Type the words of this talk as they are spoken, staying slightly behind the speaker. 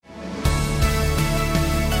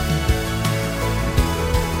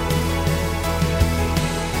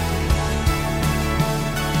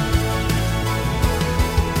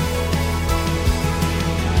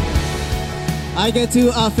I get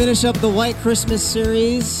to finish up the White Christmas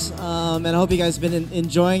series, and I hope you guys have been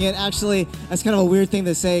enjoying it. Actually, that's kind of a weird thing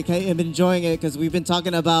to say. I've been enjoying it because we've been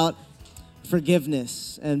talking about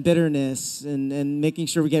forgiveness and bitterness and making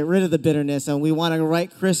sure we get rid of the bitterness, and we want a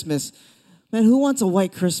white Christmas. Man, who wants a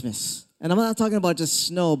white Christmas? And I'm not talking about just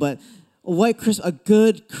snow, but a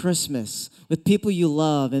good Christmas with people you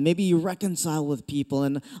love, and maybe you reconcile with people.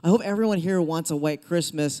 And I hope everyone here wants a white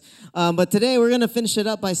Christmas. But today we're going to finish it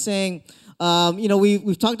up by saying,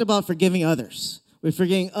 we've talked about forgiving others. We're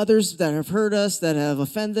forgiving others that have hurt us, that have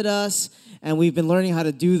offended us, and we've been learning how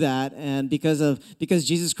to do that. And because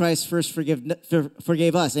Jesus Christ first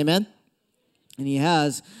forgave us, amen? And He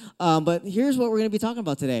has. But here's what we're going to be talking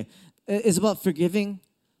about today. It's about forgiving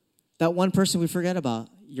that one person we forget about,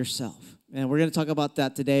 yourself. And we're going to talk about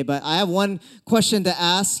that today. But I have one question to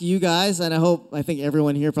ask you guys, and I think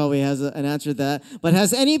everyone here probably has an answer to that. But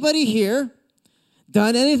has anybody here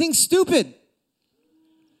done anything stupid?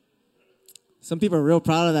 Some people are real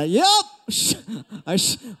proud of that. Yep!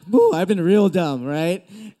 I've been real dumb, right?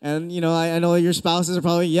 And, I know your spouses are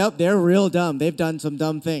probably, they're real dumb. They've done some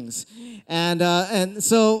dumb things. And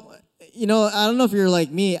so, I don't know if you're like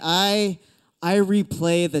me. I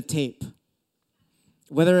replay the tape.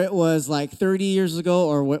 Whether it was like 30 years ago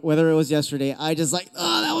or whether it was yesterday, I just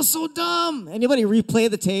that was so dumb. Anybody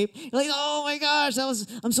replay the tape? You're like, oh my gosh,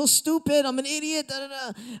 I'm so stupid. I'm an idiot. Da,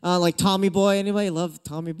 da, da. Like Tommy Boy. Anybody love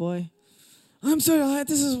Tommy Boy? I'm sorry,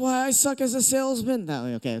 this is why I suck as a salesman. No,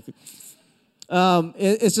 okay.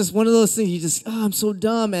 It's just one of those things I'm so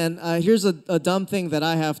dumb. And here's a dumb thing that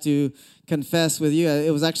I have to confess with you.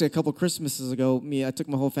 It was actually a couple Christmases ago. I took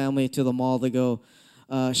my whole family to the mall to go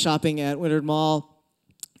shopping at Willard Mall.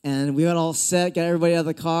 And we got all set, got everybody out of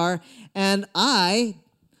the car. And I,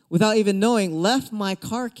 without even knowing, left my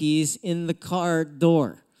car keys in the car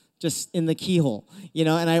door, just in the keyhole. And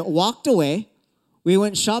I walked away. We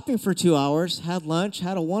went shopping for 2 hours, had lunch,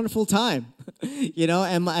 had a wonderful time. And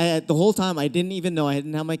the whole time I didn't even know I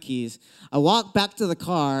didn't have my keys. I walked back to the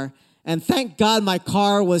car, and thank God my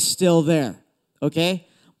car was still there, okay?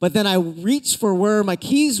 But then I reached for where my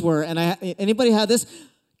keys were, and anybody had this?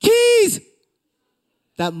 Keys!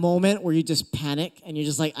 That moment where you just panic and you're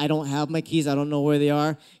just like, I don't have my keys. I don't know where they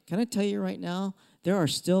are. Can I tell you right now, there are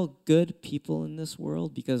still good people in this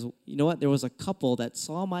world because you know what? There was a couple that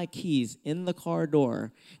saw my keys in the car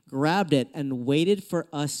door, grabbed it, and waited for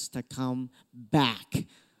us to come back.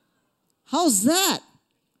 How's that?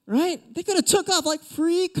 Right? They could have took off like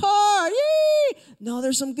free car. Yay! No,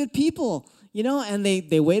 there's some good people. And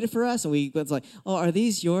they waited for us, and we was like, oh, are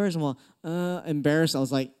these yours? And embarrassed. I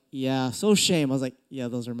was like, yeah, so shame. I was like, yeah,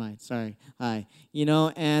 those are mine. Sorry. Hi.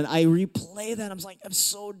 And I replay that. I was like, I'm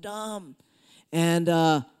so dumb. And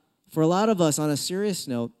for a lot of us, on a serious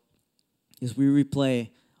note, is we replay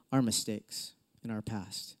our mistakes in our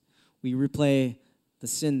past. We replay the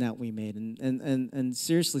sin that we made. And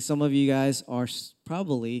seriously, some of you guys are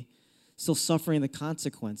probably still suffering the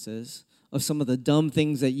consequences of some of the dumb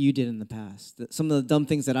things that you did in the past. Some of the dumb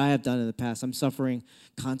things that I have done in the past. I'm suffering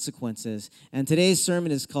consequences. And today's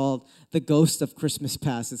sermon is called The Ghost of Christmas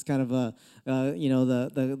Past. It's kind of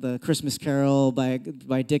the Christmas Carol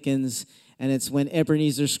by Dickens. And it's when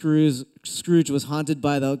Ebenezer Scrooge was haunted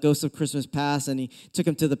by the ghost of Christmas past, and he took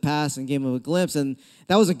him to the past and gave him a glimpse. And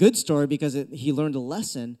that was a good story because he learned a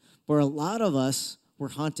lesson. But a lot of us were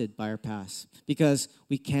haunted by our past because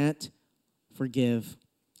we can't forgive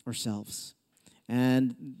ourselves.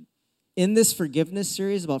 And in this forgiveness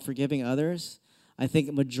series about forgiving others, I think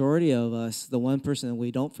a majority of us, the one person that we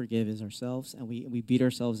don't forgive is ourselves, and we beat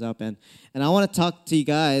ourselves up. And I want to talk to you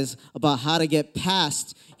guys about how to get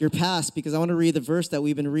past your past, because I want to read the verse that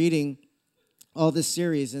we've been reading all this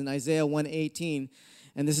series in Isaiah 1:18.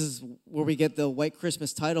 And this is where we get the White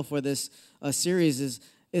Christmas title for this series.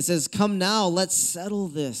 It says, "Come now, let's settle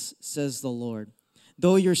this, says the Lord.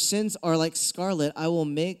 Though your sins are like scarlet, I will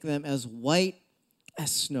make them as white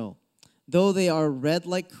as snow. Though they are red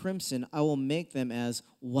like crimson, I will make them as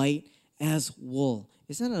white as wool."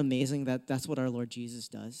 Isn't it amazing that that's what our Lord Jesus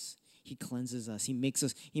does? He cleanses us. He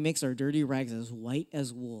makes our dirty rags as white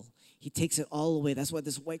as wool. He takes it all away. That's what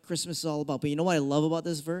this White Christmas is all about. But you know what I love about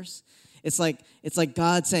this verse? It's like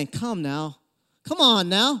God saying, "Come now. Come on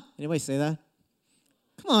now." Anybody say that?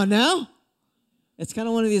 Come on now. It's kind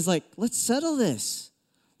of one of these let's settle this.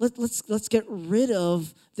 Let's get rid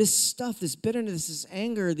of this stuff, this bitterness, this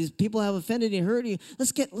anger. These people have offended you, hurt you.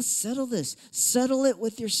 Let's settle this. Settle it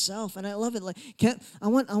with yourself. And I love it. I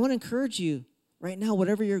want to encourage you right now,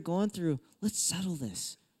 whatever you're going through. Let's settle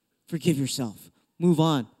this. Forgive yourself. Move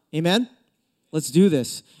on. Amen. Let's do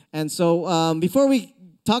this. And so before we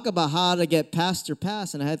talk about how to get past your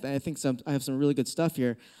past, and I think I have some really good stuff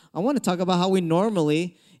here. I want to talk about how we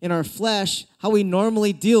normally, in our flesh, how we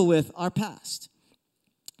normally deal with our past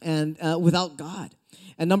and without God.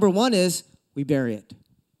 And number one is we bury it.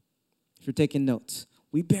 If you're taking notes,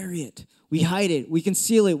 we bury it. We hide it. We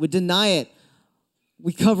conceal it. We deny it.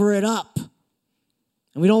 We cover it up.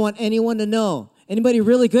 And we don't want anyone to know. Anybody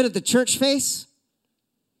really good at the church face?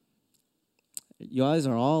 You guys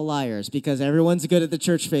are all liars because everyone's good at the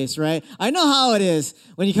church face, right? I know how it is.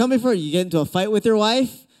 When you come before, you get into a fight with your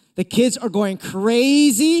wife. The kids are going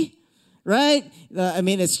crazy, right?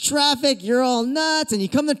 It's traffic. You're all nuts. And you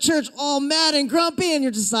come to church all mad and grumpy. And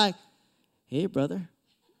you're just like, hey, brother,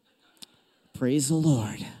 praise the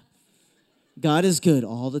Lord. God is good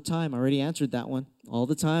all the time. I already answered that one. All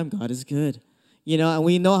the time, God is good. And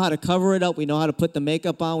we know how to cover it up. We know how to put the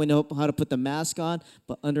makeup on. We know how to put the mask on.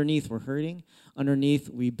 But underneath, we're hurting. Underneath,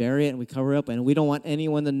 we bury it and we cover it up. And we don't want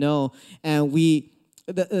anyone to know. And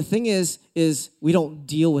the thing is we don't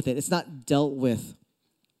deal with it. It's not dealt with.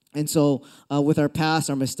 And so with our past,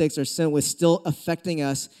 our mistakes, our sin, it's still affecting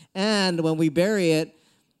us. And when we bury it,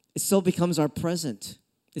 it still becomes our present.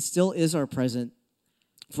 It still is our present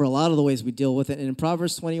for a lot of the ways we deal with it. And in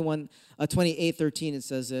Proverbs 28:13, it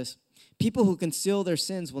says this: people who conceal their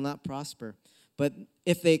sins will not prosper, but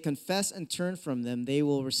if they confess and turn from them, they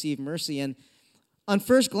will receive mercy. And on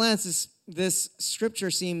first glance, this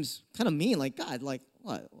scripture seems kind of mean, like, God, like,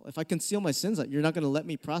 what? If I conceal my sins, you're not going to let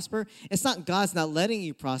me prosper? It's not God's not letting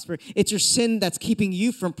you prosper. It's your sin that's keeping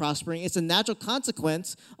you from prospering. It's a natural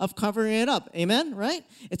consequence of covering it up. Amen? Right?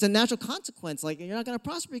 It's a natural consequence. Like, you're not going to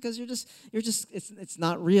prosper because it's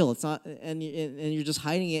not real. It's not, and you're just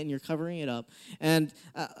hiding it and you're covering it up. And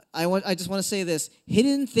I just want to say this: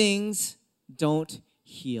 hidden things don't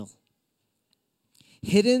heal.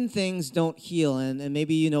 Hidden things don't heal. And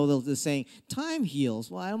maybe you know the saying, time heals.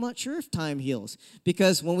 Well, I'm not sure if time heals.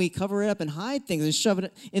 Because when we cover it up and hide things and shove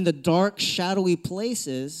it in the dark, shadowy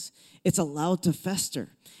places, it's allowed to fester.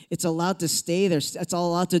 It's allowed to stay there. It's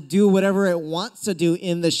allowed to do whatever it wants to do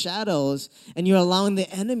in the shadows. And you're allowing the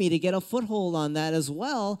enemy to get a foothold on that as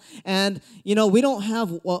well. And, we don't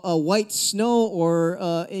have a white snow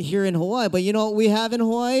or here in Hawaii. But you know what we have in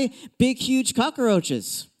Hawaii? Big, huge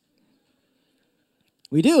cockroaches.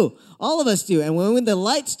 We do. All of us do. And when the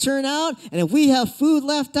lights turn out, and if we have food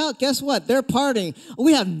left out, guess what? They're partying.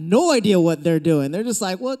 We have no idea what they're doing. They're just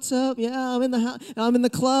like, what's up? Yeah, I'm in the house. I'm in the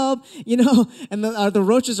club, And the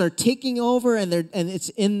roaches are taking over, and it's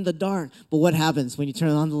in the dark. But what happens when you turn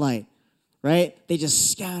on the light, right? They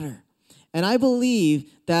just scatter. And I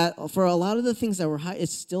believe that for a lot of the things that were high,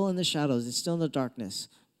 it's still in the shadows. It's still in the darkness.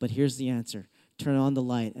 But here's the answer. Turn on the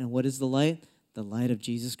light. And what is the light? The light of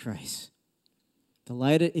Jesus Christ. The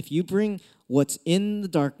light, if you bring what's in the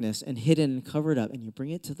darkness and hidden and covered up and you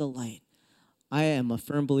bring it to the light, I am a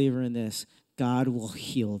firm believer in this. God will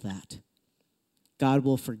heal that. God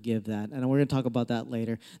will forgive that. And we're going to talk about that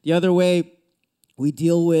later. The other way we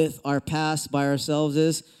deal with our past by ourselves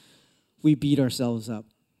is we beat ourselves up.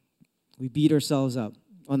 We beat ourselves up.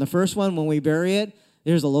 On the first one, when we bury it,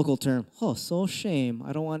 there's a local term. Oh, so shame.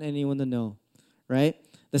 I don't want anyone to know, right?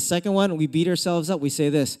 The second one, we beat ourselves up. We say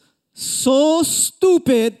this: so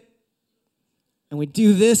stupid. And we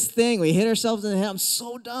do this thing. We hit ourselves in the head. I'm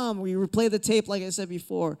so dumb. We replay the tape like I said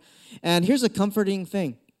before. And here's a comforting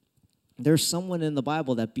thing. There's someone in the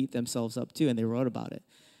Bible that beat themselves up too, and they wrote about it.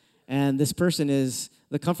 And this person is,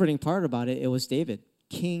 the comforting part about it, it was David.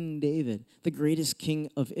 King David, the greatest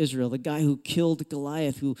king of Israel, the guy who killed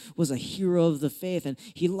Goliath, who was a hero of the faith, and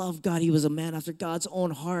he loved God. He was a man after God's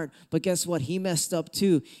own heart. But guess what? He messed up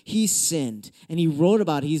too. He sinned, and he wrote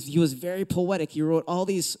about it. He was very poetic. He wrote all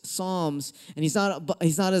these psalms, and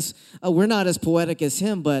we're not as poetic as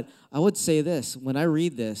him. But I would say this: when I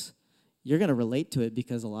read this, you're going to relate to it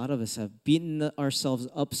because a lot of us have beaten ourselves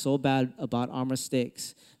up so bad about our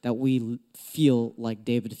mistakes that we feel like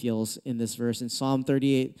David feels in this verse. In Psalm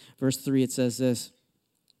 38, verse 3, it says this: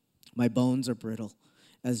 my bones are brittle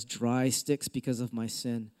as dry sticks because of my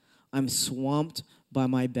sin. I'm swamped by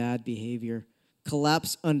my bad behavior,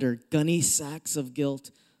 collapse under gunny sacks of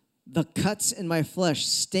guilt. The cuts in my flesh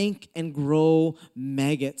stink and grow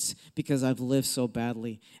maggots because I've lived so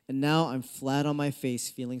badly. And now I'm flat on my face,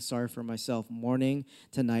 feeling sorry for myself morning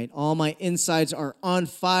to night. All my insides are on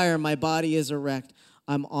fire. My body is erect.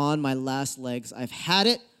 I'm on my last legs. I've had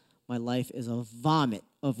it. My life is a vomit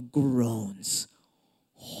of groans.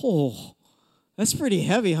 Oh, that's pretty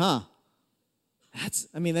heavy, huh?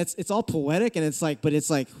 It's all poetic, and it's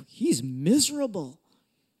like he's miserable.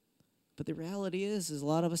 But the reality is a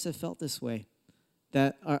lot of us have felt this way.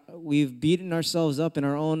 that we've beaten ourselves up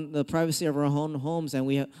in the privacy of our own homes,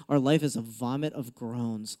 and our life is a vomit of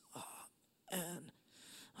groans. Oh, man,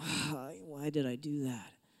 why did I do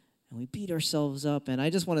that? And we beat ourselves up. And I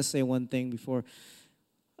just want to say one thing before,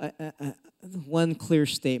 one clear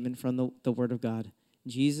statement from the Word of God.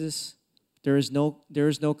 Jesus, there is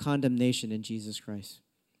no condemnation in Jesus Christ.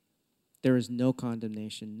 There is no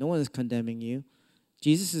condemnation. No one is condemning you.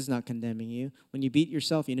 Jesus is not condemning you. When you beat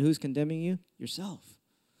yourself, you know who's condemning you? Yourself.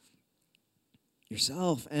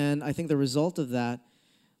 Yourself. And I think the result of that,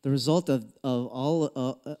 the result of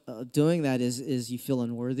all doing that is you feel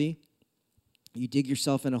unworthy. You dig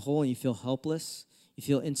yourself in a hole and you feel helpless. You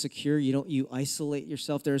feel insecure. You isolate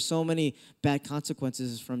yourself. There are so many bad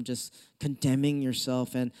consequences from just condemning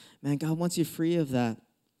yourself. And man, God wants you free of that.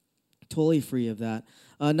 Totally free of that.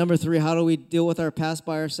 Number 3, how do we deal with our past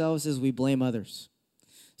by ourselves? Is we blame others.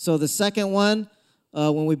 So the second one,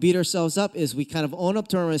 when we beat ourselves up, is we kind of own up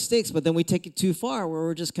to our mistakes, but then we take it too far where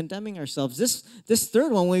we're just condemning ourselves. This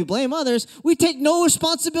third one, when we blame others, we take no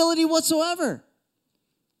responsibility whatsoever.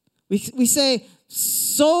 We say,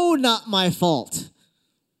 so not my fault.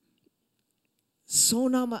 So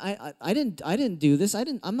not my. I didn't do this.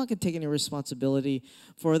 I'm not going to take any responsibility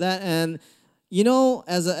for that. And you know,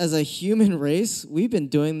 as a human race, we've been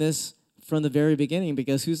doing this from the very beginning,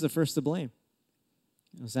 because who's the first to blame?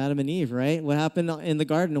 It was Adam and Eve, right? What happened in the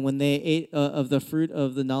garden when they ate of the fruit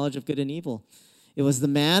of the knowledge of good and evil? It was the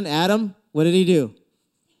man, Adam. What did he do?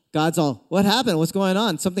 God's all, what happened? What's going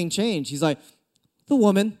on? Something changed. He's like, the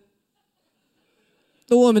woman.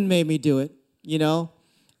 The woman made me do it, you know?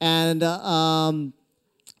 And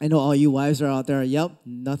I know all you wives are out there. Yep,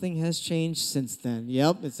 nothing has changed since then.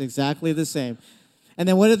 Yep, it's exactly the same. And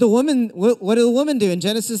then what did the woman do? In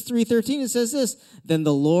Genesis 3:13, it says this: Then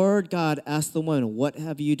the Lord God asked the woman, what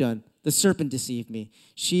have you done? The serpent deceived me.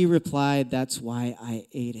 She replied, that's why I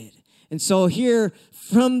ate it. And so here,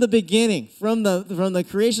 from the beginning, from the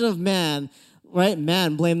creation of man, right?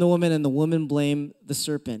 Man blamed the woman, and the woman blamed the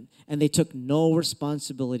serpent. And they took no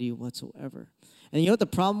responsibility whatsoever. And you know what the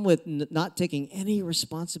problem with not taking any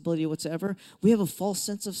responsibility whatsoever? We have a false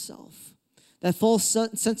sense of self. That false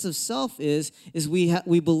sense of self is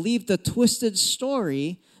we believe the twisted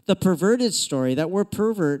story, the perverted story. That word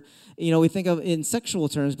pervert, you know, we think of in sexual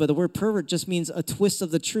terms, but the word pervert just means a twist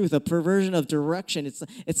of the truth, a perversion of direction. It's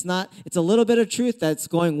a little bit of truth that's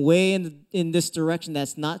going way in this direction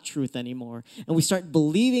that's not truth anymore. And we start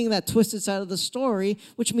believing that twisted side of the story,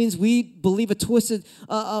 which means we believe a twisted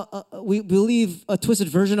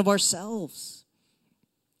version of ourselves.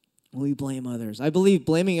 We blame others. I believe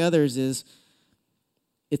blaming others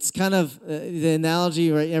it's kind of the analogy,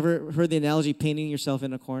 right? You ever heard the analogy painting yourself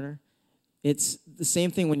in a corner? It's the same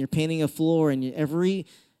thing when you're painting a floor, and every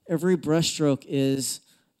brushstroke is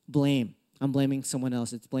blame. I'm blaming someone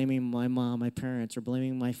else. It's blaming my mom, my parents, or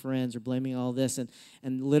blaming my friends, or blaming all this.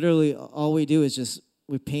 And literally all we do is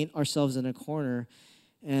we paint ourselves in a corner.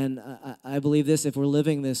 And I believe this, if we're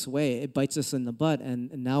living this way, it bites us in the butt.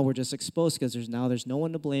 And now we're just exposed because there's no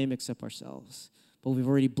one to blame except ourselves. But we've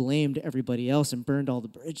already blamed everybody else and burned all the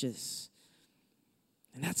bridges.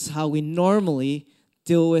 And that's how we normally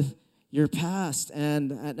deal with your past.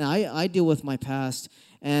 And I deal with my past.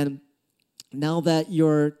 And now that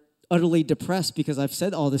you're utterly depressed because I've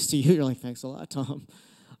said all this to you, you're like, thanks a lot, Tom.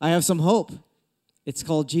 I have some hope. It's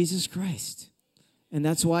called Jesus Christ. And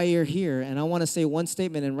that's why you're here. And I want to say one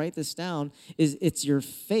statement and write this down, is it's your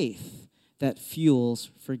faith that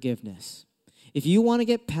fuels forgiveness. If you want to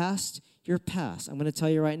get past your past, I'm going to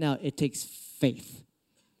tell you right now, it takes faith.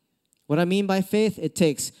 What I mean by faith, it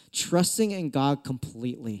takes trusting in God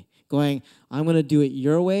completely. Going, I'm going to do it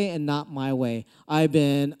your way and not my way. I've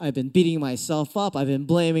been beating myself up. I've been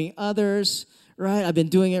blaming others, right? I've been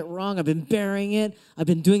doing it wrong. I've been bearing it. I've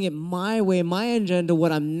been doing it my way, my agenda,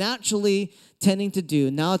 what I'm naturally tending to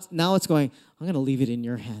do. Now it's going, I'm going to leave it in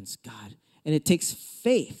your hands, God. And it takes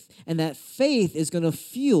faith. And that faith is going to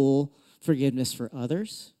fuel forgiveness for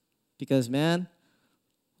others. Because, man,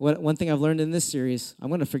 one thing I've learned in this series, I'm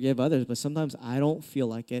going to forgive others, but sometimes I don't feel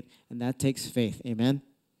like it, and that takes faith. Amen?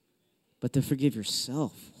 But to forgive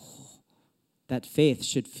yourself, that faith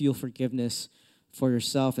should fuel forgiveness for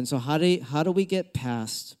yourself. And so how do we get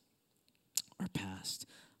past our past?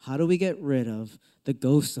 How do we get rid of the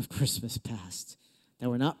ghost of Christmas past? That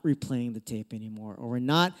we're not replaying the tape anymore, or we're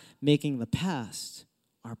not making the past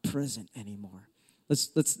our present anymore. Let's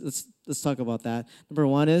talk about that. Number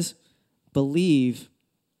one is believe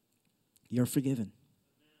you're forgiven.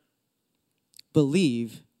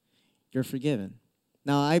 Believe you're forgiven.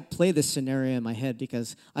 Now, I play this scenario in my head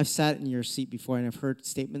because I've sat in your seat before and I've heard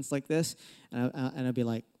statements like this, and I'd be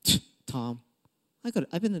like, Tom,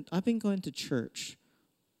 I've been going to church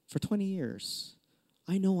for 20 years.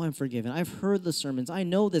 I know I'm forgiven. I've heard the sermons. I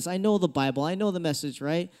know this. I know the Bible. I know the message,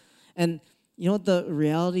 right? And you know what the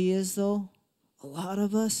reality is, though? A lot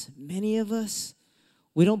of us, many of us,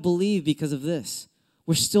 we don't believe because of this.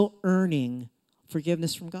 We're still earning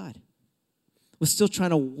forgiveness from God. We're still trying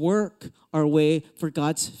to work our way for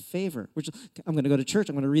God's favor. I'm going to go to church.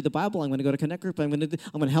 I'm going to read the Bible. I'm going to go to Connect Group. I'm going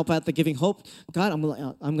to help out the Giving Hope. God,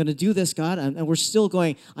 I'm going to do this, God. And we're still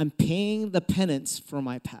going, I'm paying the penance for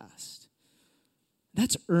my past.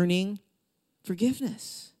 That's earning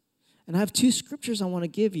forgiveness. And I have 2 scriptures I want to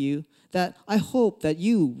give you that I hope that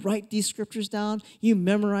you write these scriptures down, you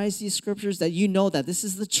memorize these scriptures, that you know that this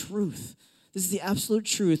is the truth. This is the absolute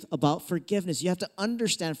truth about forgiveness. You have to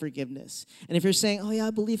understand forgiveness. And if you're saying, oh yeah,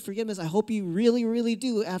 I believe forgiveness, I hope you really, really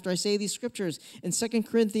do after I say these scriptures. In 2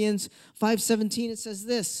 Corinthians 5:17, it says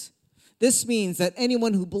this. This means that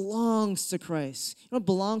anyone who belongs to Christ, you know what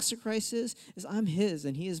belongs to Christ is I'm his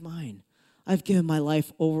and he is mine. I've given my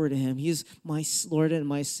life over to him. He is my Lord and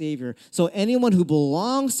my Savior. So anyone who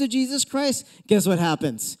belongs to Jesus Christ, guess what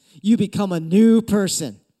happens? You become a new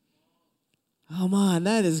person. Come on,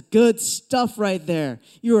 that is good stuff right there.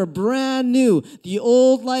 You are brand new. The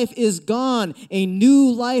old life is gone. A new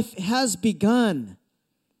life has begun.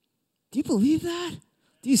 Do you believe that?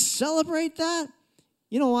 Do you celebrate that?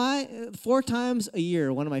 You know why? 4 times a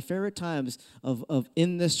year, one of my favorite times of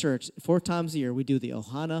in this church, 4 times a year, we do the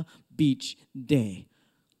Ohana Beach Day.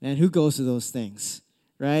 Man, who goes to those things,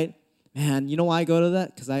 right? Man, you know why I go to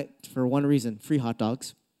that? Because for one reason, free hot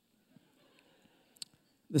dogs.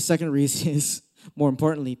 The second reason is, more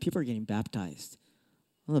importantly, people are getting baptized.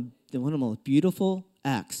 One of the most beautiful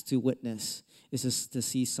acts to witness is to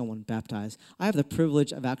see someone baptized. I have the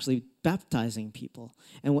privilege of actually baptizing people.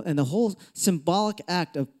 And the whole symbolic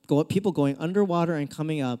act of people going underwater and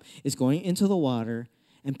coming up is going into the water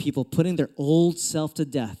and people putting their old self to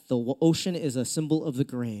death. The ocean is a symbol of the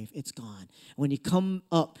grave. It's gone. When you come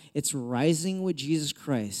up, it's rising with Jesus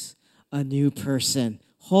Christ, a new person.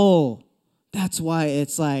 Oh, that's why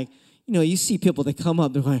it's like, you know, you see people that come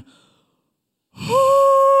up, they're like,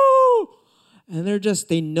 oh, and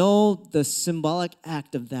they know the symbolic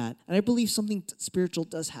act of that. And I believe something spiritual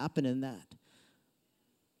does happen in that.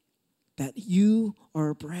 That you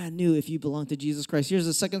are brand new if you belong to Jesus Christ. Here's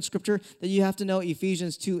the second scripture that you have to know,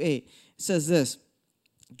 Ephesians 2:8. It says this,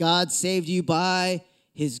 God saved you by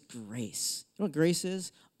his grace. You know what grace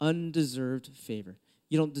is? Undeserved favor.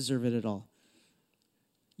 You don't deserve it at all.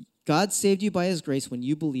 God saved you by his grace when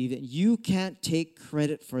you believe it. You can't take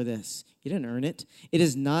credit for this. You didn't earn it. It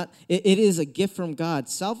is a gift from God.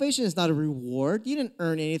 Salvation is not a reward. You didn't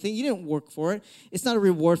earn anything. You didn't work for it. It's not a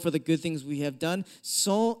reward for the good things we have done.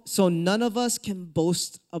 So none of us can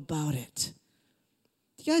boast about it.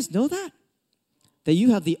 Do you guys know that? That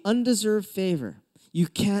you have the undeserved favor. You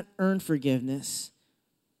can't earn forgiveness.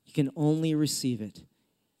 You can only receive it.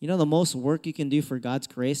 You know the most work you can do for God's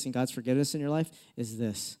grace and God's forgiveness in your life is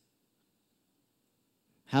this.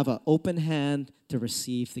 Have an open hand to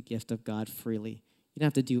receive the gift of God freely. You don't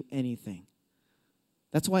have to do anything.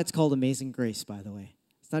 That's why it's called amazing grace, by the way.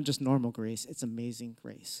 It's not just normal grace, it's amazing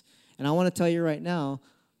grace. And I want to tell you right now,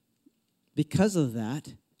 because of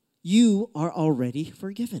that, you are already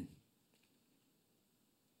forgiven.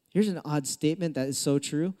 Here's an odd statement that is so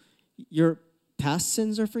true. Your past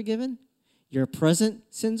sins are forgiven, your present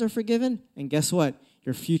sins are forgiven, and guess what?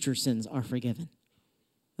 Your future sins are forgiven.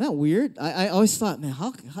 Isn't that weird? I always thought, man,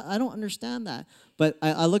 how I don't understand that. But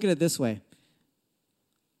I look at it this way.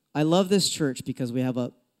 I love this church because we have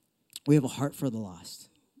a heart for the lost.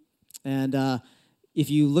 And if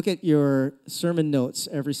you look at your sermon notes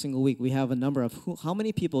every single week, we have a number of how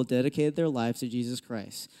many people dedicated their lives to Jesus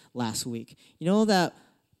Christ last week. You know that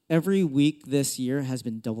every week this year has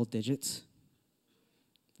been double digits?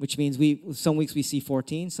 Which means some weeks we see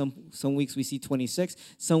 14, some weeks we see 26,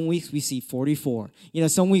 some weeks we see 44. You know,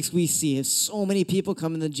 some weeks we see so many people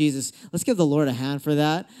coming to Jesus. Let's give the Lord a hand for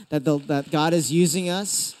that God is using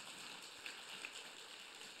us.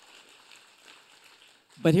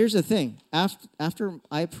 But here's the thing: after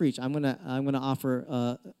I preach, I'm gonna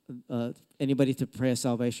offer anybody to pray a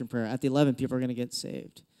salvation prayer. At the 11, people are gonna get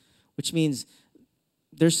saved, which means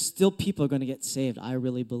there's still people are gonna get saved. I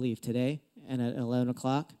really believe today. And at 11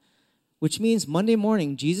 o'clock, which means Monday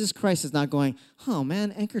morning, Jesus Christ is not going, oh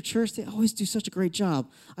man, Anchor Church, they always do such a great job.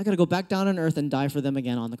 I got to go back down on earth and die for them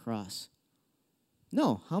again on the cross.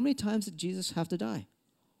 No, how many times did Jesus have to die?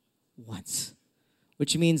 Once.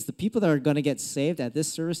 Which means the people that are going to get saved at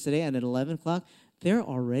this service today and at 11 o'clock, they're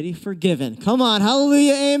already forgiven. Come on,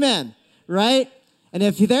 hallelujah, amen, right? And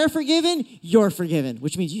if they're forgiven, you're forgiven,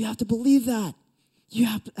 which means you have to believe that. You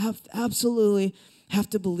absolutely have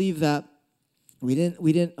to believe that we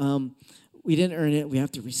didn't earn it. We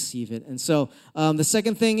have to receive it. And so the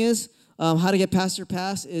second thing is how to get past your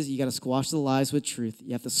past is you got to squash the lies with truth.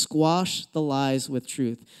 You have to squash the lies with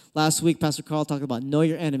truth. Last week, Pastor Carl talked about know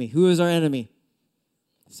your enemy. Who is our enemy?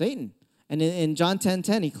 Satan. And in John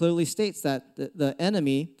 10:10, he clearly states that the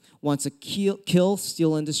enemy wants to kill,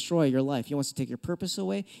 steal, and destroy your life. He wants to take your purpose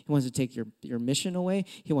away. He wants to take your mission away.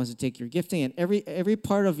 He wants to take your gifting and every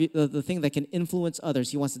part of the thing that can influence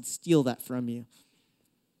others. He wants to steal that from you.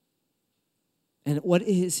 And what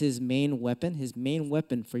is his main weapon? His main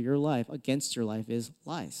weapon for your life, against your life, is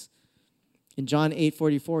lies. In John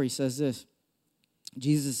 8:44, he says this.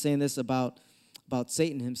 Jesus is saying this about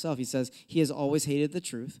Satan himself. He says, he has always hated the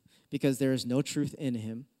truth because there is no truth in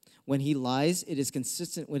him. When he lies, it is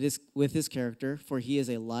consistent with his character, for he is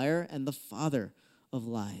a liar and the father of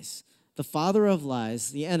lies. The father of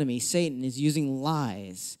lies, the enemy, Satan, is using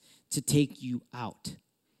lies to take you out.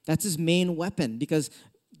 That's his main weapon, because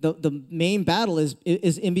the main battle is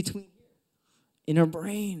in between, in our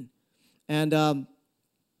brain. And, I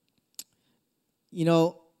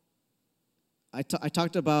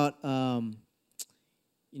talked about,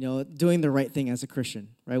 doing the right thing as a Christian,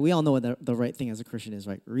 right? We all know what the right thing as a Christian is,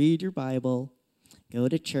 right? Read your Bible, go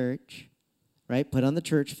to church, right? Put on the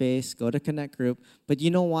church face, go to Connect Group. But you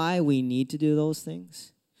know why we need to do those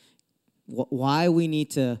things? Why we need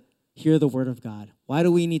to hear the Word of God? Why do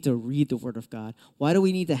we need to read the Word of God? Why do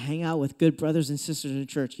we need to hang out with good brothers and sisters in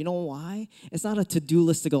church? You know why? It's not a to-do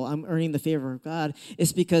list to go, I'm earning the favor of God.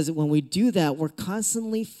 It's because when we do that, we're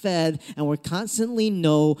constantly fed and we're constantly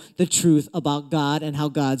know the truth about God and how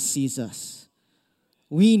God sees us.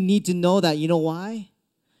 We need to know that. You know why?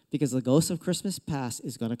 Because the ghost of Christmas past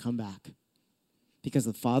is going to come back. Because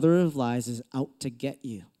the father of lies is out to get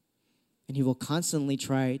you. And he will constantly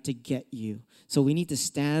try to get you. So we need to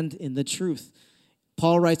stand in the truth.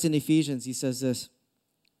 Paul writes in Ephesians, he says this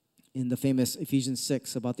in the famous Ephesians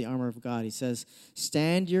 6 about the armor of God. He says,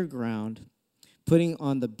 stand your ground, putting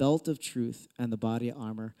on the belt of truth and the body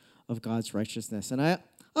armor of God's righteousness. And I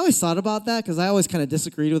always thought about that because I always kind of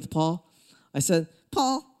disagreed with Paul. I said,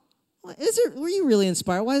 Paul, were you really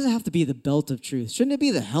inspired? Why does it have to be the belt of truth? Shouldn't it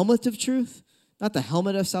be the helmet of truth? Not the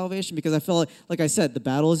helmet of salvation, because I feel like I said, the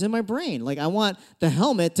battle is in my brain. Like I want the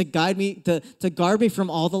helmet to guide me, to guard me from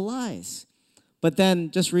all the lies. But then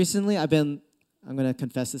just recently, I'm going to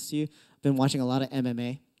confess this to you, I've been watching a lot of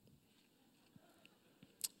MMA,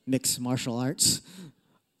 mixed martial arts.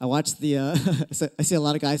 I watched I see a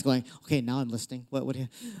lot of guys going, okay, now I'm listening.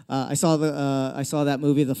 I saw that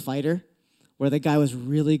movie, The Fighter, where the guy was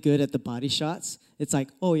really good at the body shots. It's like,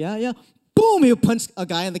 oh yeah. Boom, he'll punch a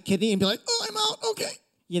guy in the kidney and be like, oh, I'm out, okay.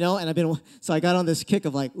 And so I got on this kick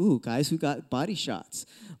of like, ooh, guys who got body shots.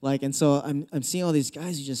 And so I'm seeing all these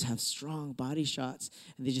guys who just have strong body shots,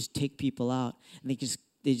 and they just take people out, and they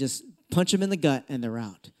just punch them in the gut, and they're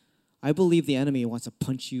out. I believe the enemy wants to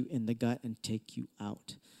punch you in the gut and take you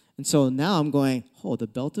out. And so now I'm going, oh, the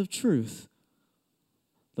belt of truth,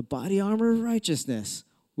 the body armor of righteousness.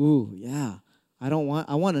 Ooh, yeah. I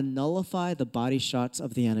want to nullify the body shots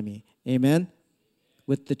of the enemy. Amen?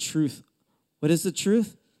 With the truth. What is the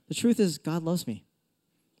truth? The truth is God loves me.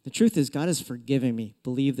 The truth is God is forgiving me.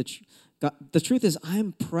 Believe the truth. The truth is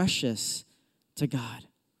I'm precious to God.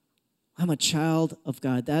 I'm a child of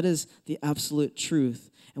God. That is the absolute truth.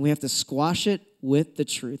 And we have to squash it with the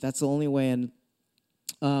truth. That's the only way. And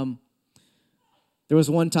there was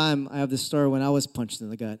one time, I have this story when I was punched in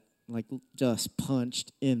the gut. Like just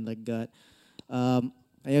punched in the gut. I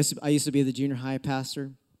used to be the junior high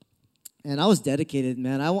pastor, and I was dedicated,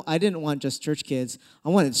 man. I didn't want just church kids. I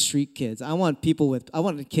wanted street kids. I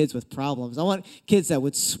wanted kids with problems. I want kids that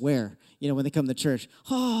would swear, when they come to church.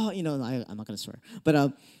 Oh, I'm not going to swear.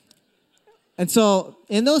 But, and so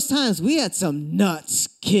in those times, we had some nuts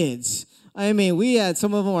kids. I mean,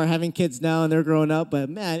 some of them are having kids now, and they're growing up, but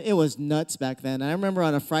man, it was nuts back then. I remember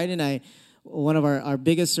on a Friday night, one of our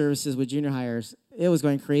biggest services with junior hires, it was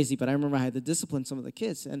going crazy, but I remember I had to discipline some of the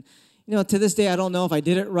kids. And, to this day, I don't know if I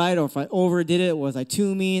did it right or if I overdid it. Was I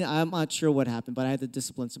too mean? I'm not sure what happened, but I had to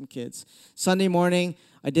discipline some kids. Sunday morning,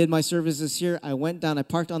 I did my services here. I went down. I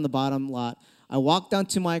parked on the bottom lot. I walked down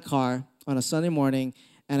to my car on a Sunday morning,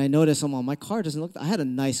 and I noticed, my car doesn't look. I had a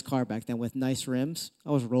nice car back then with nice rims. I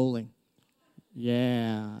was rolling.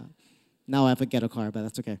 Yeah. Now I have a ghetto car, but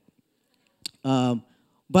that's okay.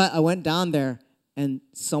 But I went down there, and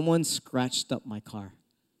someone scratched up my car.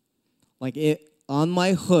 On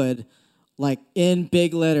my hood, in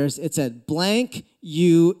big letters, it said, blank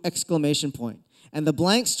you, exclamation point. And the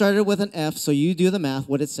blank started with an F, so you do the math,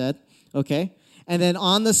 what it said, okay? And then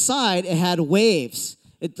on the side, it had waves.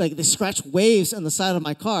 It like they scratched waves on the side of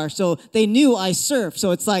my car. So they knew I surf.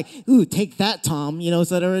 So it's like, ooh, take that, Tom, so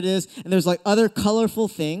whatever it is. And there's like other colorful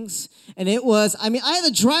things. And it was, I had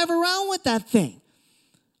to drive around with that thing.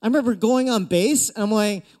 I remember going on base, and I'm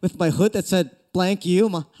like, with my hood that said, blank you.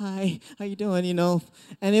 I'm like, hi, how you doing,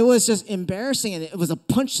 And it was just embarrassing, and it was a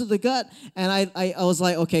punch to the gut. And I was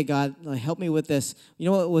like, okay, God, help me with this. You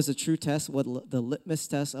know what was a true test? What the litmus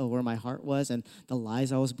test of where my heart was and the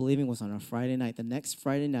lies I was believing was on a Friday night. The next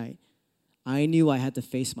Friday night, I knew I had to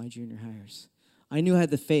face my junior hires. I knew I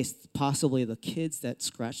had to face possibly the kids that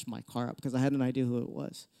scratched my car up because I had an idea who it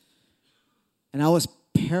was. And I was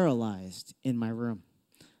paralyzed in my room.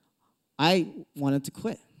 I wanted to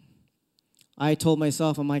quit. I told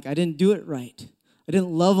myself, I'm like, I didn't do it right. I didn't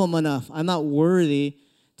love them enough. I'm not worthy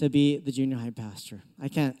to be the junior high pastor. I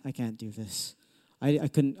can't do this. I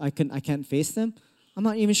can't face them. I'm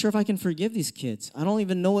not even sure if I can forgive these kids. I don't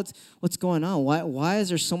even know what's going on. Why is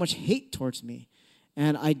there so much hate towards me?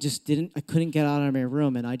 And I couldn't get out of my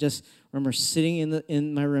room. And I just remember sitting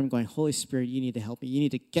in my room going, Holy Spirit, you need to help me. You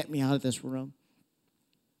need to get me out of this room.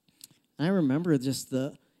 And I remember just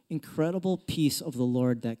the incredible peace of the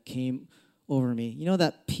Lord that came over me. You know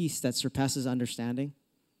that peace that surpasses understanding?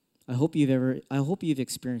 I hope you've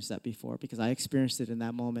experienced that before, because I experienced it in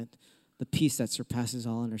that moment. The peace that surpasses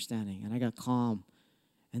all understanding. And I got calm.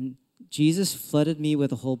 And Jesus flooded me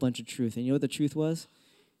with a whole bunch of truth. And you know what the truth was?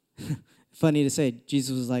 Funny to say,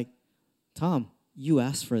 Jesus was like, Tom, you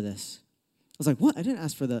asked for this. I was like, what? I didn't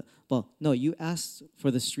ask for no, you asked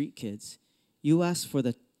for the street kids. You asked for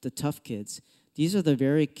the tough kids. These are the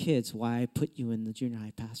very kids why I put you in the junior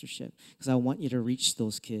high pastorship, because I want you to reach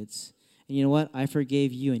those kids. And you know what? I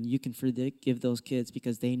forgave you, and you can forgive those kids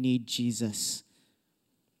because they need Jesus.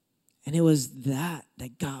 And it was that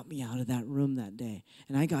got me out of that room that day.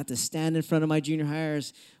 And I got to stand in front of my junior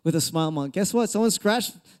hires with a smile. I'm, guess what? Someone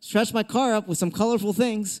scratched my car up with some colorful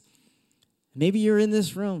things. Maybe you're in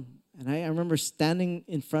this room. And I remember standing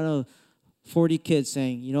in front of 40 kids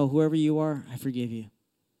saying, whoever you are, I forgive you.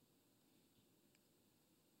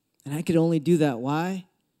 And I could only do that. Why?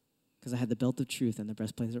 Because I had the belt of truth and the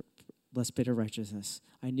breastplate of righteousness.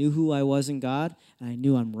 I knew who I was in God, and I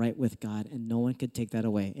knew I'm right with God, and no one could take that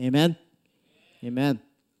away. Amen? Amen.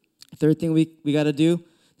 Third thing we got to do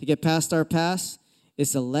to get past our past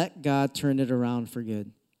is to let God turn it around for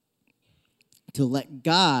good. To let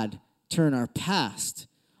God turn our past,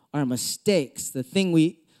 our mistakes, the thing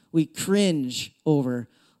we cringe over,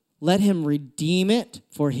 let him redeem it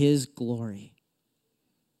for his glory.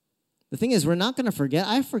 The thing is, we're not going to forget.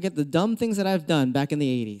 I forget the dumb things that I've done back in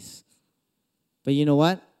the 80s. But you know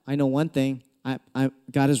what? I know one thing. God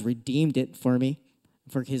has redeemed it for me,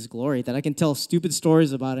 for his glory, that I can tell stupid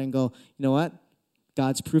stories about it and go, you know what?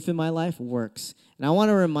 God's proof in my life works. And I want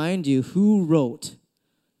to remind you who wrote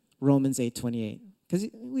Romans 8:28. Because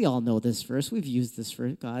we all know this verse. We've used this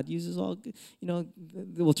verse. God uses all,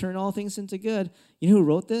 will turn all things into good. You know who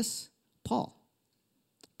wrote this? Paul.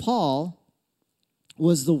 Paul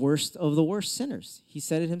was the worst of the worst sinners. He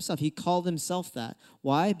said it himself. He called himself that.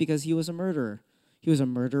 Why? Because he was a murderer. He was a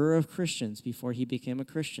murderer of Christians before he became a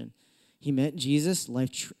Christian. He met Jesus.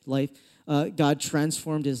 God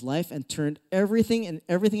transformed his life and turned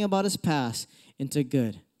everything about his past into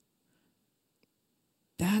good.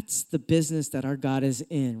 That's the business that our God is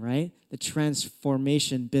in, right? The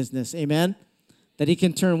transformation business. Amen? That he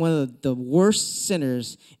can turn one of the worst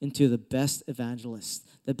sinners into the best evangelists,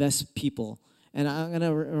 the best people. And I'm going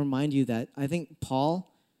to remind you that I think Paul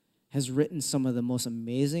has written some of the most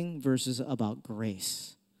amazing verses about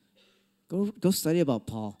grace. Go study about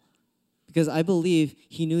Paul. Because I believe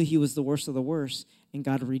he knew he was the worst of the worst, and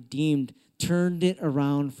God turned it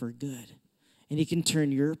around for good. And he can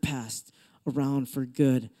turn your past around for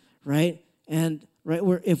good, right? And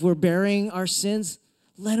if we're bearing our sins,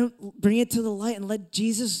 let him bring it to the light and let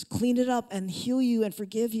Jesus clean it up and heal you and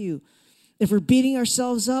forgive you. If we're beating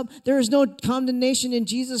ourselves up, there is no condemnation in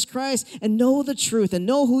Jesus Christ, and know the truth and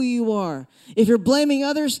know who you are. If you're blaming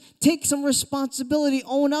others, take some responsibility,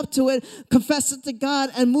 own up to it, confess it to God,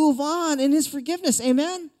 and move on in his forgiveness.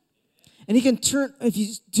 Amen? And he can turn, if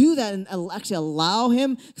you do that and actually allow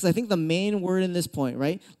him, because I think the main word in this point,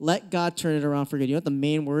 right? Let God turn it around for good. You know what the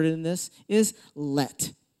main word in this is?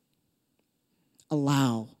 Let.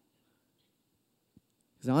 Allow.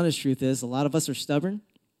 Because the honest truth is, a lot of us are stubborn.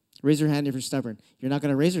 Raise your hand if you're stubborn. You're not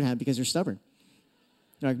going to raise your hand because you're stubborn.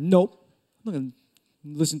 You're like, nope, I'm not going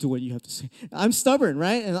to listen to what you have to say. I'm stubborn,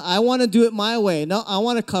 right? And I want to do it my way. No, I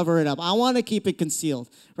want to cover it up. I want to keep it concealed,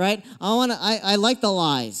 right? I like the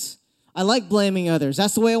lies. I like blaming others.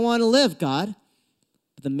 That's the way I want to live, God.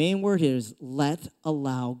 But the main word here is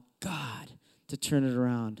allow God to turn it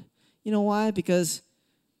around. You know why? Because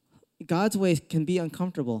God's way can be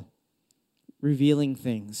uncomfortable. Revealing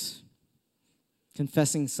things,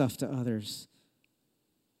 confessing stuff to others,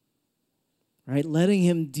 right? Letting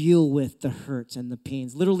him deal with the hurts and the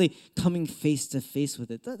pains, literally coming face to face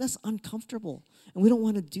with it. That's uncomfortable. And we don't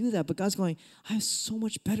want to do that. But God's going, I have so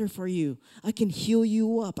much better for you. I can heal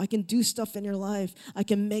you up. I can do stuff in your life. I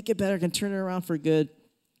can make it better. I can turn it around for good.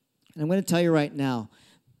 And I'm going to tell you right now,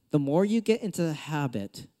 the more you get into the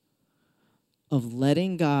habit of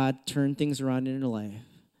letting God turn things around in your life,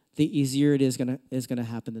 the easier it is gonna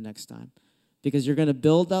happen the next time. Because you're gonna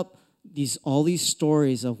build up all these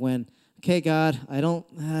stories of when, okay, God, I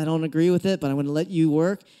don't agree with it, but I'm gonna let you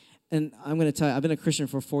work. And I'm gonna tell you, I've been a Christian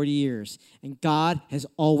for 40 years, and God has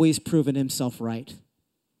always proven himself right.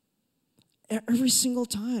 Every single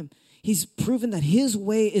time. He's proven that his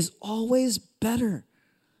way is always better.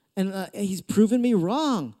 And he's proven me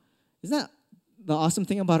wrong. Isn't that the awesome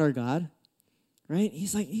thing about our God? Right?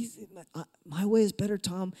 He's like, my way is better,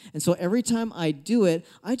 Tom. And so every time I do it,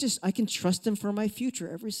 I can trust him for my future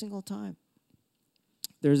every single time.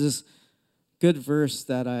 There's this good verse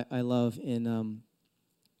that I love in,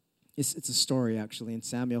 it's a story actually in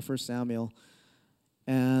Samuel, 1 Samuel.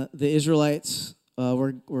 The Israelites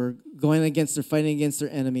were fighting against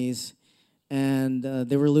their enemies, and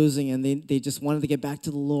they were losing, and they just wanted to get back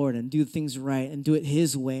to the Lord and do things right and do it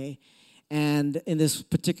his way. And in this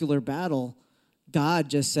particular battle, God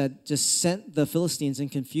just sent the Philistines in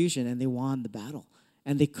confusion, and they won the battle.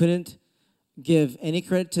 And they couldn't give any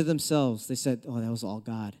credit to themselves. They said, oh, that was all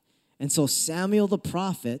God. And so Samuel the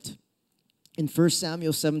prophet, in 1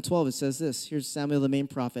 Samuel 7:12, it says this. Here's Samuel the main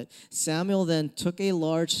prophet. Samuel then took a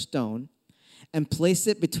large stone and placed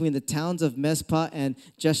it between the towns of Mizpah and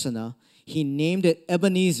Jeshanah. He named it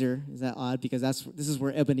Ebenezer. Is that odd? Because this is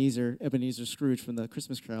where Ebenezer Scrooge from the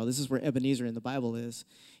Christmas Carol, this is where Ebenezer in the Bible is.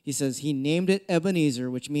 He says, he named it Ebenezer,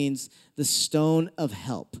 which means the stone of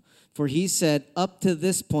help. For he said, up to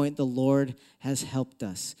this point, the Lord has helped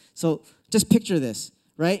us. So just picture this,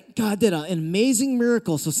 right? God did an amazing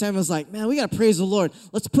miracle. So Samuel's like, man, we got to praise the Lord.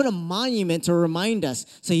 Let's put a monument to remind us.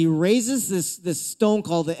 So he raises this stone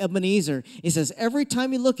called the Ebenezer. He says, every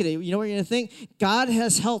time you look at it, you know what you're going to think? God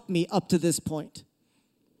has helped me up to this point.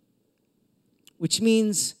 Which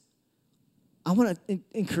means I want to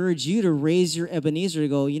encourage you to raise your Ebenezer to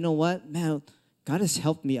go, you know what? Man, God has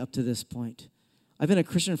helped me up to this point. I've been a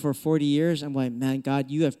Christian for 40 years. I'm like, man,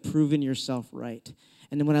 God, you have proven yourself right.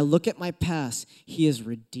 And then when I look at my past, he has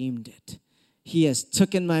redeemed it. He has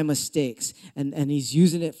taken my mistakes, and he's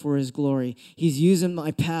using it for his glory. He's using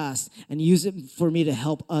my past and use it for me to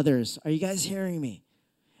help others. Are you guys hearing me?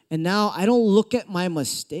 And now I don't look at my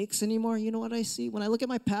mistakes anymore. You know what I see? When I look at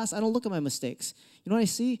my past, I don't look at my mistakes. You know what I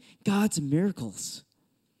see? God's miracles.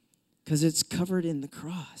 Because it's covered in the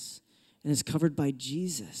cross. And it's covered by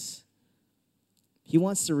Jesus. He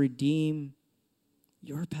wants to redeem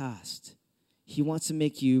your past. He wants to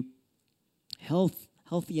make you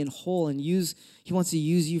healthy and whole, and he wants to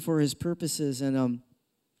use you for his purposes, and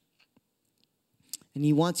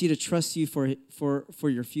he wants you to trust you for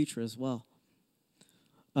your future as well.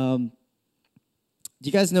 Do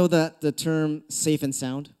you guys know that the term safe and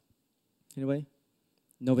sound? Anybody?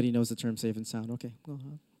 Nobody knows the term safe and sound. Okay.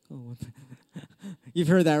 You've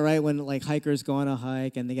heard that, right? When like hikers go on a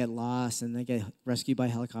hike and they get lost and they get rescued by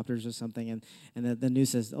helicopters or something, and the news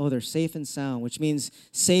says, oh, they're safe and sound, which means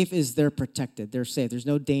safe is they're protected. They're safe. There's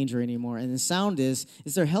no danger anymore. And the sound is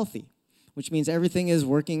they're healthy, which means everything is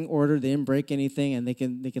working order. They didn't break anything, and they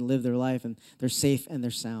can live their life, and they're safe and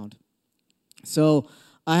they're sound. So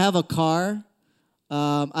I have a car.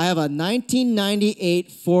 I have a 1998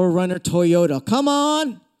 4Runner Toyota. Come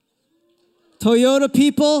on. Toyota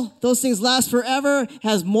people, those things last forever,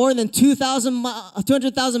 has more than 200,000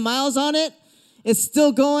 miles on it. It's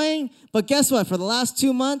still going, but guess what? For the last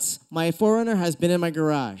 2 months, my 4Runner has been in my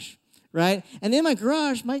garage, right? And in my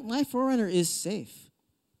garage, my 4Runner is safe.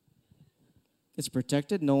 It's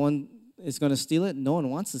protected. No one is going to steal it. No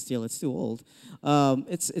one wants to steal it. It's too old.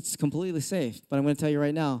 It's completely safe. But I'm going to tell you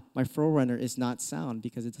right now, my 4Runner is not sound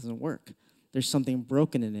because it doesn't work. There's something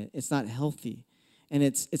broken in it. It's not healthy. And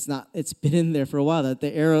it's been in there for a while. That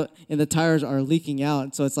the air in the tires are leaking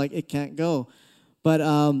out, so it's like it can't go. But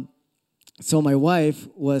so my wife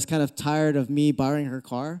was kind of tired of me borrowing her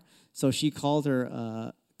car, so she called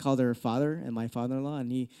her father and my father-in-law,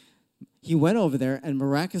 and he went over there and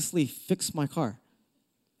miraculously fixed my car.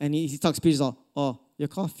 And he talks to Peter, oh, your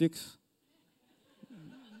car fixed.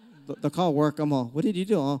 The car work. I'm all, what did you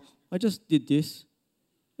do? Oh, I just did this.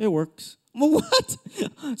 It works. What?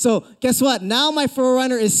 So guess what? Now my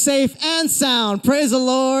forerunner is safe and sound. Praise the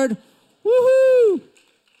Lord. Woohoo!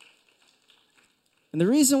 And the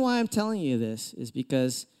reason why I'm telling you this is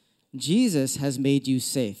because Jesus has made you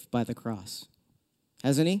safe by the cross.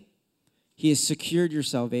 Hasn't he? He has secured your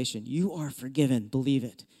salvation. You are forgiven. Believe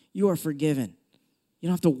it. You are forgiven. You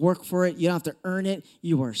don't have to work for it. You don't have to earn it.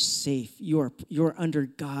 You are safe. You are under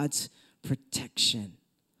God's protection.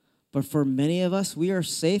 But for many of us, we are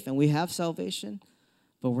safe and we have salvation,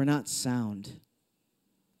 but we're not sound,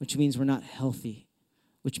 which means we're not healthy,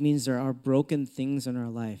 which means there are broken things in our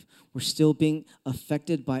life. We're still being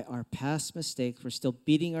affected by our past mistakes. We're still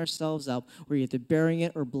beating ourselves up. We're either bearing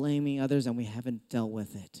it or blaming others, and we haven't dealt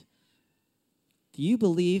with it. Do you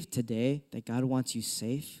believe today that God wants you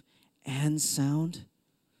safe and sound?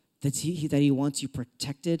 That he wants you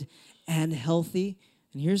protected and healthy?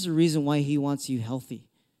 And here's the reason why he wants you healthy.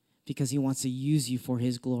 Because he wants to use you for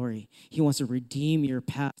his glory. He wants to redeem your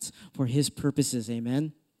past for his purposes.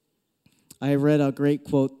 Amen? I read a great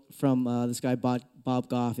quote from this guy, Bob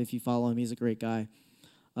Goff. If you follow him, he's a great guy.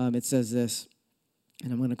 It says this,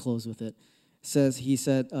 and I'm going to close with it. He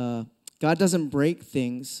said, God doesn't break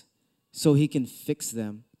things so he can fix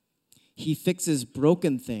them. He fixes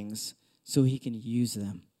broken things so he can use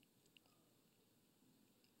them.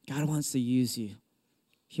 God wants to use you.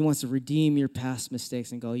 He wants to redeem your past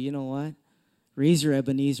mistakes and go, you know what? Raise your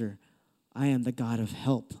Ebenezer. I am the God of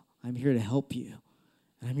help. I'm here to help you.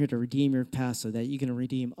 And I'm here to redeem your past so that you can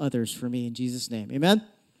redeem others for me in Jesus' name. Amen?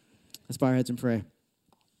 Let's bow our heads and pray.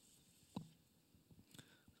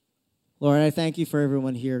 Lord, I thank you for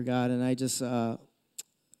everyone here, God. And I just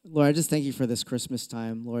thank you for this Christmas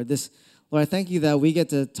time, Lord. Lord, I thank you that we get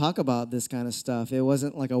to talk about this kind of stuff. It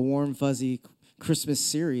wasn't like a warm, fuzzy Christmas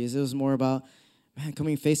series. It was more about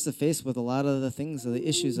coming face to face with a lot of the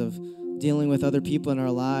issues of dealing with other people in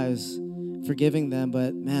our lives, forgiving them,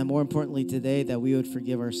 but more importantly today, that we would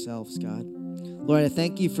forgive ourselves, God. Lord, I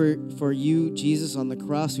thank you for you, Jesus, on the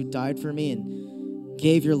cross who died for me and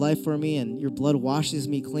gave your life for me, and your blood washes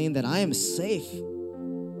me clean, that I am safe,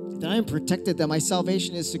 that I am protected, that my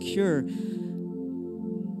salvation is secure.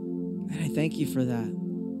 And I thank you for that.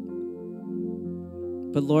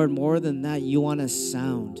 But Lord, more than that, you want us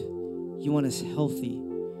sound. You want us healthy.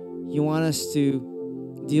 You want us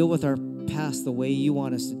to deal with our past the way you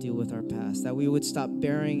want us to deal with our past, that we would stop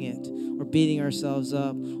bearing it or beating ourselves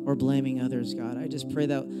up or blaming others, God. I just pray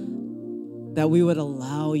that we would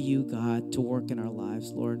allow you, God, to work in our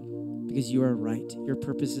lives, Lord, because you are right. Your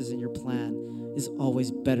purposes and your plan is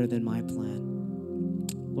always better than my plan.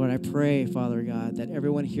 Lord, I pray, Father God, that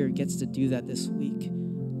everyone here gets to do that this week,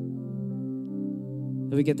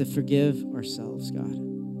 that we get to forgive ourselves, God,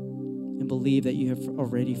 and believe that you have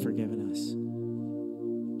already forgiven us.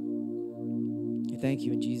 I thank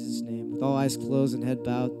you in Jesus' name. With all eyes closed and head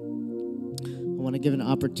bowed, I want to give an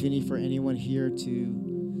opportunity for anyone here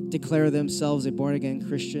to declare themselves a born-again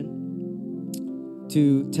Christian,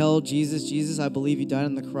 to tell Jesus, Jesus, I believe you died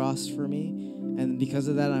on the cross for me, and because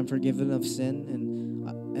of that, I'm forgiven of sin, and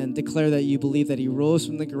declare that you believe that he rose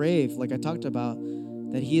from the grave, like I talked about,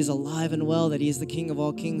 that he is alive and well, that he is the King of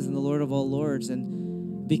all kings and the Lord of all lords,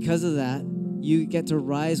 and because of that, you get to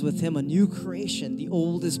rise with him, a new creation. The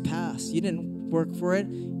old is past. You didn't work for it.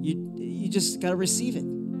 You just got to receive it.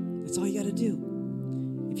 That's all you got to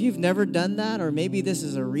do. If you've never done that, or maybe this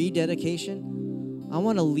is a rededication, I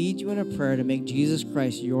want to lead you in a prayer to make Jesus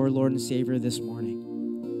Christ your Lord and Savior this morning.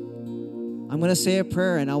 I'm going to say a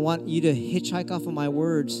prayer, and I want you to hitchhike off of my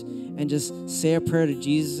words and just say a prayer to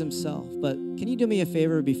Jesus himself. But can you do me a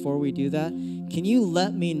favor before we do that? Can you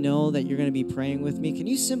let me know that you're going to be praying with me? Can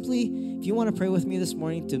you simply, if you want to pray with me this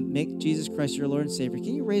morning to make Jesus Christ your Lord and Savior,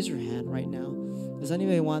 can you raise your hand right now? Does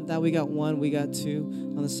anybody want that? We got one, we got two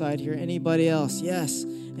on the side here. Anybody else? Yes.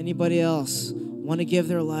 Anybody else want to give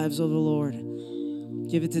their lives over the Lord?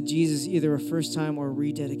 Give it to Jesus, either a first time or a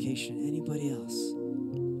rededication. Anybody else?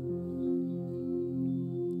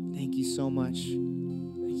 Thank you so much.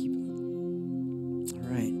 Thank you. All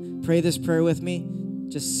right. Pray this prayer with me.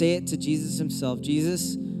 Just say it to Jesus himself.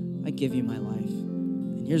 Jesus, I give you my life.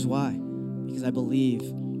 And here's why. Because I believe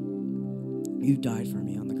you died for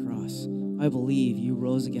me on the cross. I believe you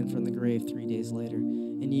rose again from the grave 3 days later.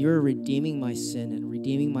 And you're redeeming my sin and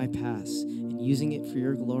redeeming my past and using it for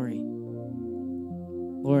your glory.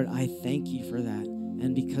 Lord, I thank you for that.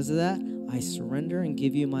 And because of that, I surrender and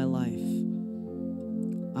give you my life.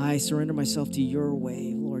 I surrender myself to your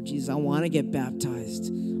way, Lord Jesus. I want to get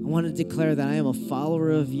baptized. I want to declare that I am a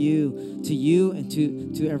follower of you and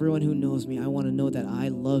to everyone who knows me. I want to know that I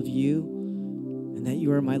love you and that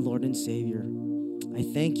you are my Lord and Savior. I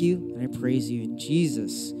thank you and I praise you in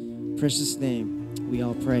Jesus' precious name, we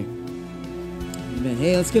all pray. Amen.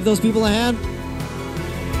 Hey, let's give those people a hand.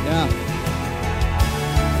 Yeah.